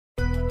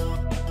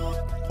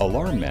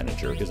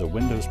AlarmManager is a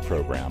Windows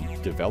program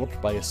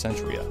developed by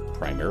Essentia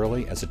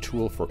primarily as a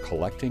tool for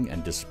collecting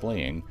and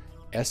displaying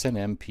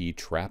SNMP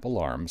trap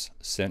alarms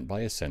sent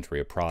by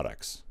Essentia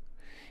products.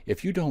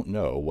 If you don't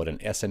know what an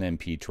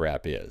SNMP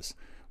trap is,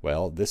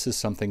 well, this is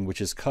something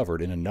which is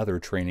covered in another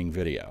training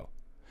video.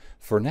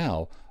 For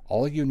now,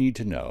 all you need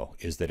to know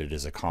is that it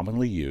is a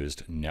commonly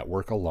used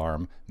network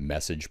alarm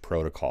message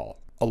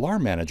protocol.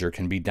 AlarmManager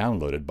can be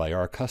downloaded by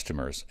our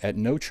customers at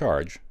no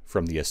charge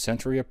from the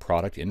Essentia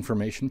product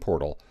information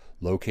portal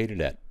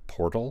located at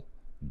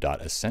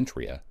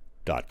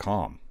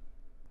portal.essentia.com.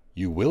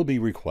 You will be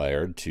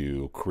required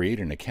to create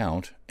an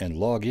account and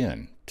log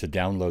in to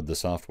download the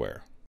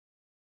software.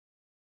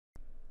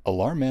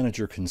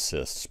 AlarmManager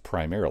consists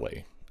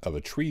primarily of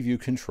a tree view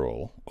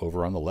control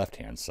over on the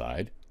left-hand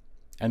side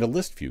and a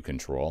list view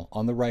control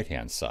on the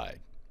right-hand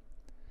side.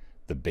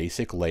 The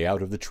basic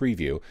layout of the tree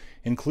view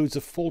includes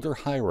a folder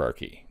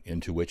hierarchy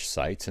into which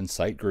sites and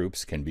site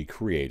groups can be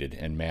created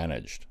and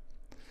managed.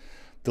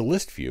 The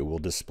list view will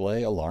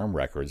display alarm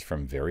records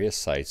from various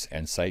sites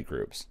and site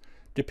groups,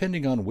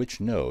 depending on which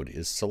node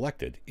is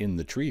selected in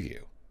the tree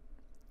view.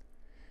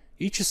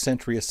 Each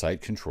Essentia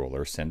site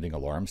controller sending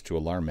alarms to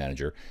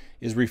AlarmManager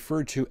is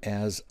referred to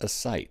as a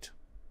site.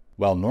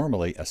 While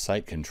normally a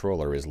site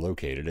controller is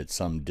located at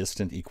some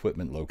distant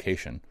equipment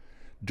location,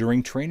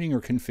 during training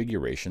or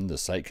configuration, the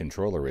site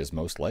controller is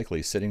most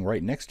likely sitting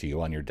right next to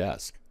you on your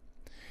desk.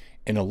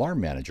 In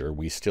AlarmManager,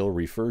 we still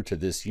refer to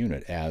this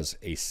unit as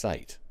a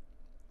site.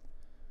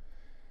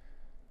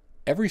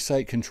 Every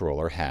site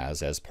controller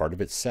has, as part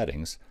of its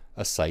settings,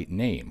 a site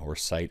name or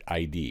site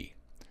ID.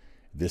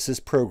 This is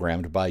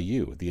programmed by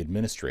you, the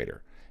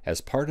administrator,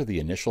 as part of the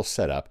initial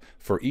setup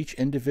for each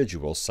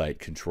individual site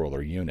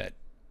controller unit.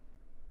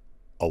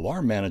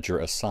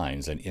 AlarmManager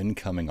assigns an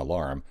incoming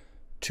alarm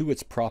to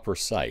its proper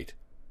site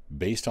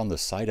based on the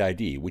site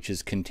ID which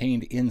is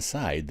contained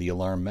inside the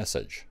alarm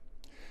message.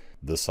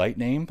 The site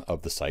name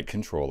of the site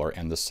controller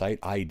and the site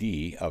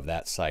ID of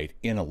that site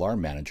in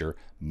AlarmManager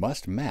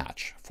must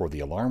match for the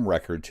alarm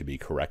record to be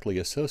correctly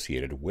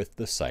associated with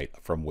the site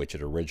from which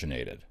it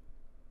originated.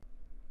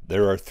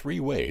 There are three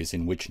ways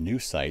in which new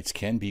sites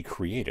can be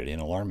created in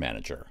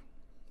AlarmManager.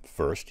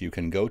 First, you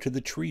can go to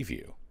the tree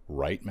view,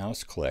 right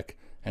mouse click,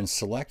 and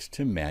select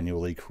to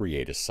manually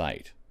create a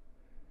site.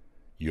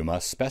 You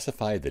must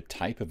specify the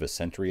type of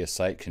Essentia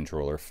site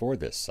controller for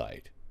this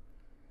site.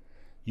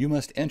 You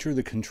must enter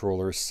the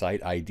controller's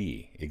site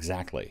ID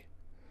exactly.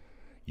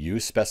 You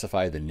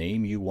specify the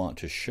name you want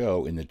to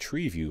show in the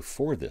tree view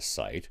for this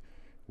site,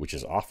 which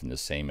is often the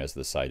same as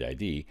the site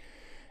ID,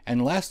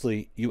 and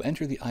lastly, you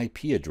enter the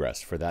IP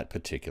address for that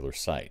particular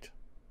site.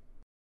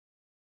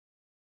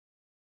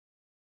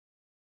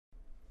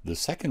 The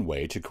second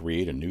way to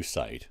create a new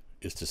site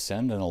is to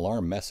send an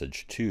alarm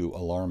message to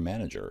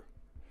AlarmManager.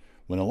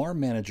 When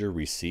AlarmManager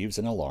receives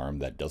an alarm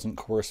that doesn't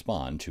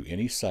correspond to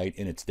any site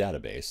in its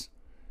database,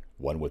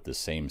 one with the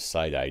same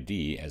site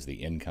ID as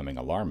the incoming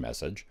alarm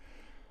message,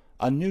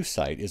 a new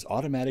site is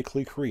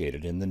automatically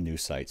created in the New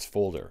Sites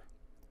folder.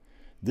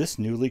 This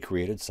newly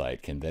created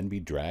site can then be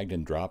dragged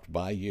and dropped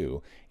by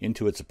you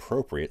into its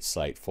appropriate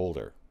site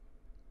folder.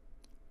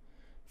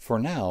 For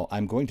now,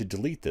 I'm going to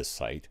delete this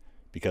site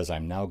because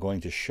I'm now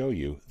going to show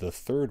you the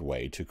third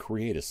way to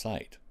create a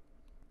site.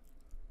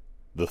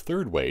 The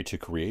third way to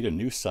create a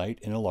new site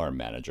in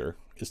AlarmManager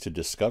is to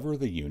discover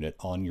the unit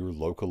on your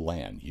local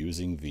LAN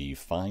using the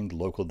Find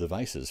Local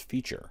Devices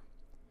feature.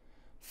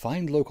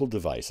 Find Local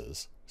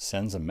Devices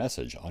sends a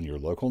message on your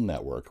local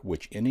network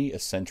which any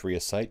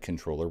Essentia site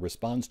controller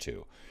responds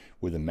to,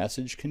 with a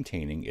message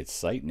containing its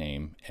site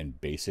name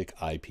and basic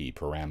IP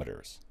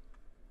parameters.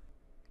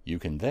 You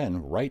can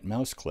then right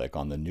mouse click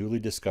on the newly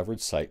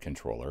discovered site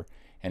controller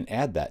and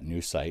add that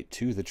new site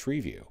to the tree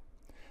view.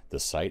 The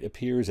site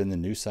appears in the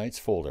New Sites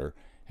folder,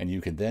 and you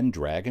can then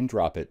drag and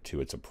drop it to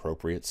its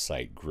appropriate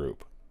site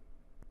group.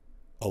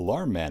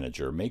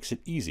 AlarmManager makes it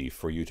easy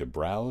for you to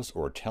browse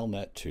or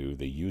telnet to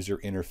the user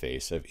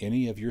interface of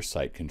any of your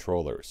site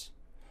controllers.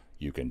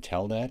 You can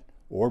telnet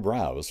or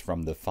browse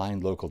from the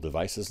Find Local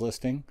Devices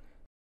listing,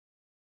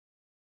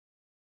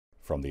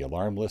 from the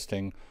alarm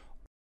listing,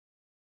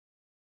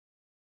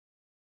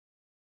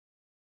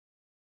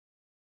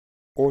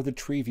 or the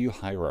tree view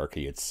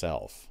hierarchy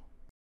itself.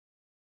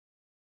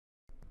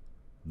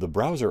 The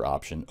browser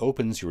option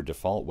opens your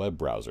default web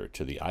browser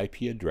to the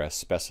IP address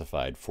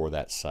specified for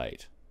that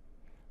site.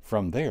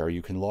 From there,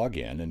 you can log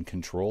in and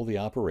control the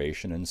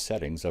operation and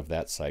settings of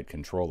that site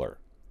controller.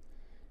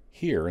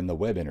 Here in the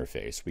web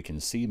interface, we can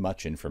see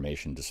much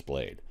information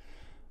displayed.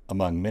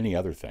 Among many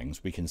other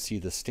things, we can see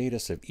the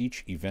status of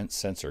each event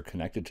sensor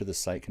connected to the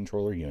site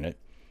controller unit,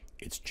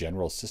 its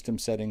general system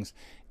settings,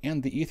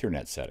 and the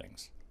Ethernet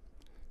settings.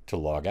 To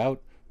log out,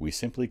 we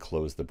simply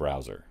close the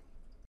browser.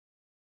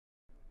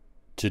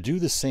 To do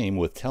the same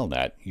with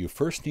Telnet, you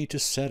first need to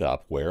set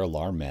up where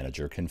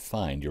AlarmManager can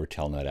find your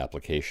Telnet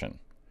application.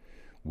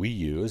 We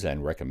use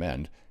and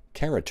recommend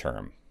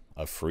TerraTerm,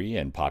 a free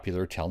and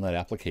popular Telnet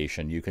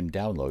application you can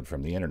download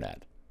from the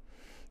internet.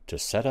 To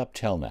set up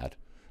Telnet,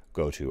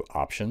 go to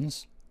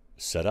Options,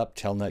 set up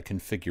Telnet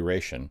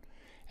configuration,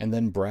 and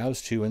then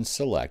browse to and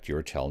select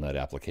your Telnet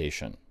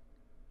application.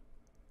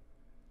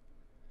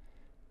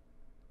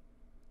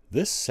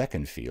 This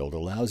second field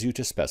allows you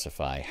to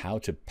specify how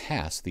to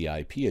pass the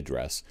IP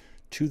address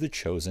to the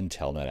chosen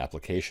Telnet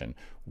application,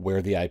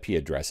 where the IP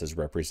address is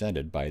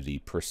represented by the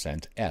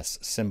 %S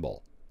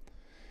symbol.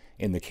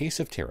 In the case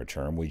of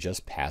TerraTerm, we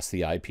just pass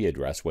the IP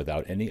address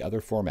without any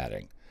other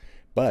formatting.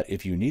 But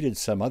if you needed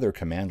some other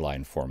command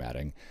line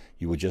formatting,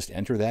 you would just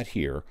enter that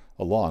here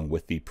along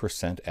with the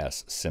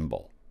 %S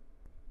symbol.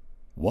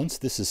 Once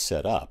this is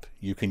set up,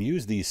 you can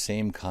use these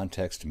same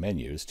context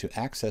menus to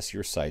access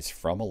your sites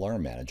from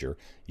AlarmManager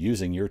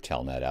using your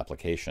Telnet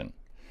application.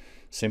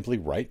 Simply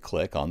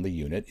right-click on the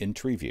unit in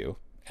Tree View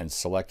and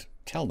select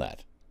Telnet.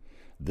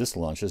 This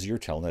launches your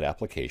Telnet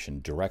application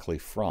directly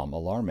from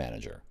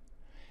AlarmManager.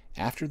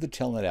 After the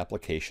Telnet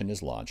application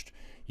is launched,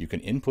 you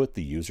can input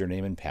the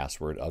username and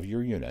password of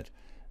your unit.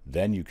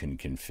 Then you can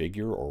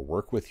configure or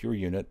work with your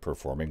unit,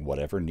 performing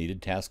whatever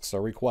needed tasks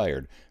are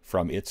required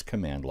from its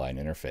command line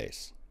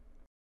interface.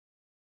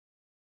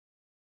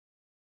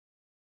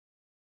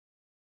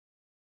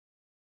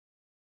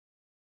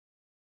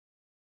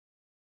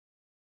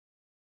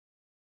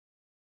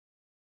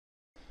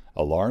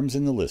 Alarms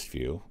in the list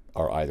view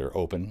are either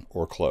open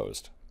or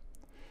closed.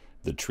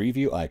 The tree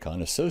view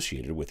icon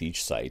associated with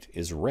each site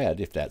is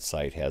red if that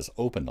site has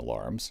open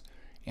alarms,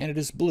 and it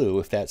is blue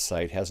if that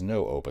site has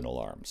no open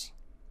alarms.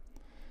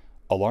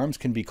 Alarms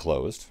can be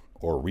closed,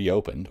 or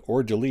reopened,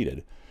 or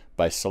deleted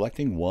by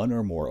selecting one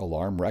or more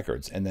alarm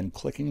records and then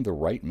clicking the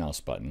right mouse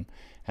button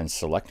and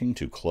selecting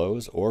to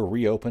close or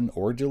reopen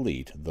or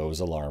delete those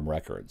alarm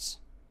records.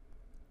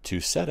 To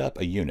set up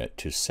a unit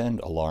to send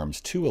alarms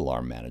to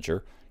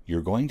AlarmManager,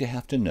 you're going to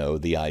have to know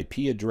the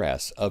IP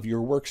address of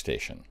your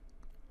workstation.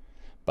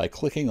 By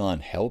clicking on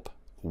Help,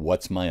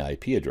 What's My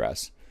IP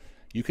Address,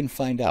 you can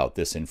find out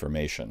this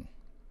information.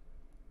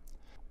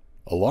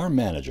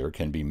 AlarmManager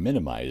can be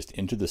minimized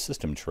into the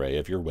system tray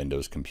of your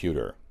Windows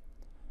computer.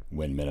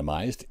 When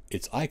minimized,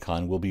 its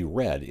icon will be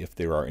red if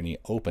there are any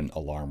open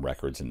alarm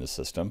records in the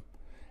system,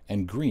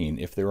 and green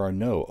if there are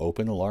no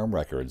open alarm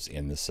records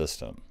in the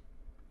system.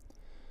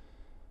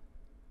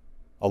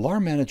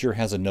 AlarmManager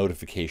has a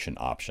notification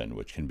option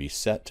which can be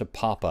set to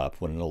pop up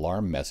when an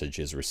alarm message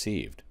is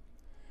received.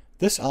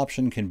 This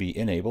option can be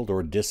enabled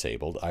or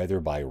disabled either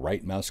by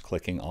right mouse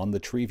clicking on the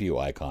tree view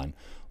icon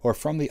or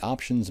from the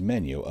options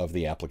menu of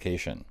the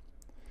application.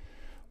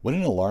 When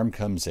an alarm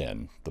comes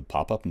in, the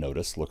pop-up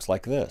notice looks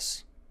like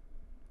this.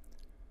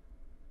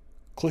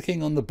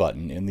 Clicking on the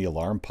button in the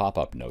alarm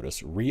pop-up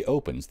notice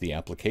reopens the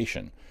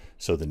application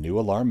so the new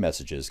alarm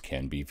messages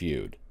can be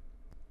viewed.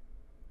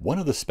 One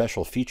of the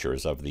special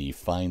features of the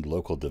Find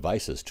Local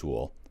Devices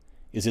tool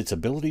is its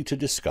ability to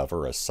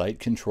discover a site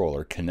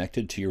controller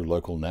connected to your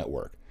local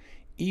network,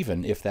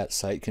 even if that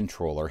site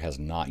controller has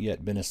not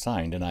yet been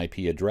assigned an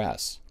IP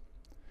address.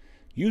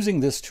 Using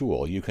this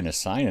tool, you can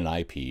assign an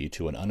IP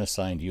to an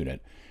unassigned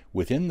unit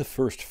within the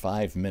first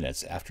 5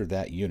 minutes after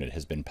that unit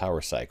has been power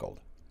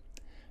cycled.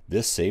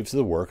 This saves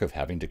the work of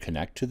having to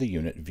connect to the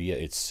unit via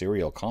its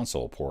serial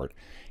console port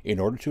in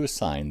order to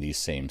assign these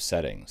same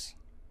settings.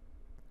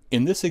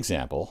 In this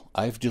example,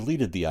 I've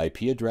deleted the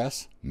IP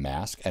address,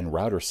 mask, and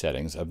router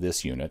settings of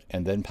this unit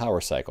and then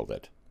power cycled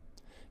it.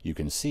 You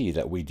can see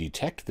that we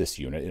detect this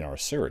unit in our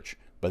search,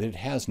 but it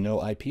has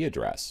no IP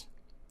address.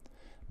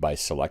 By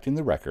selecting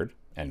the record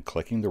and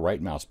clicking the right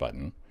mouse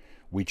button,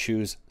 we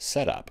choose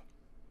Setup.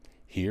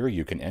 Here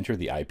you can enter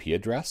the IP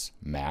address,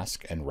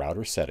 mask, and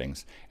router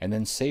settings and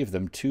then save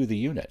them to the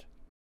unit.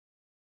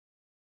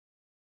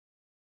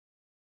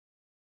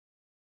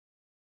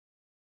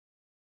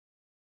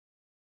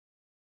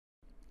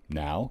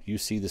 Now you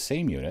see the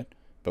same unit,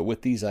 but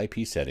with these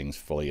IP settings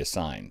fully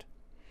assigned.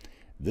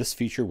 This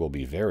feature will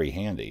be very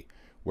handy,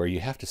 where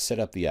you have to set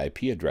up the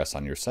IP address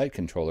on your site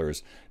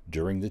controllers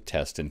during the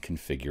test and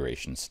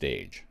configuration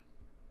stage.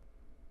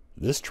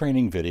 This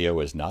training video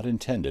is not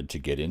intended to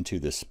get into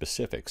the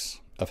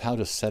specifics of how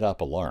to set up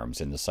alarms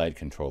in the site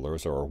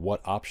controllers or what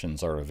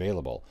options are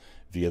available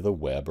via the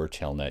web or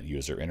Telnet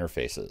user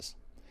interfaces.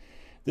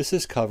 This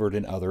is covered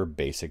in other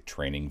basic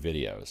training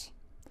videos.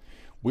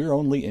 We're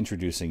only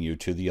introducing you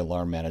to the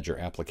AlarmManager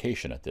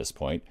application at this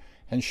point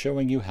and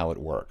showing you how it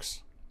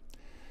works.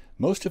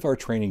 Most of our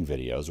training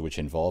videos, which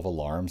involve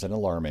alarms and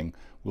alarming,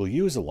 will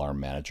use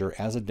AlarmManager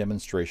as a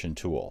demonstration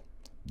tool.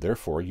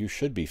 Therefore, you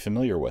should be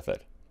familiar with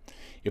it.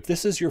 If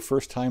this is your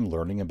first time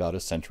learning about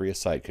Acentria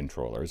site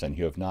controllers and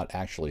you have not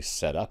actually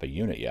set up a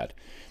unit yet,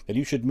 then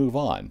you should move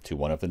on to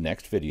one of the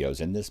next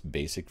videos in this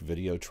basic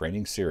video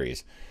training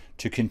series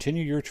to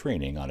continue your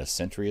training on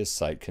Acentria's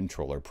site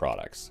controller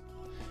products.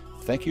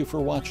 Thank you for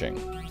watching.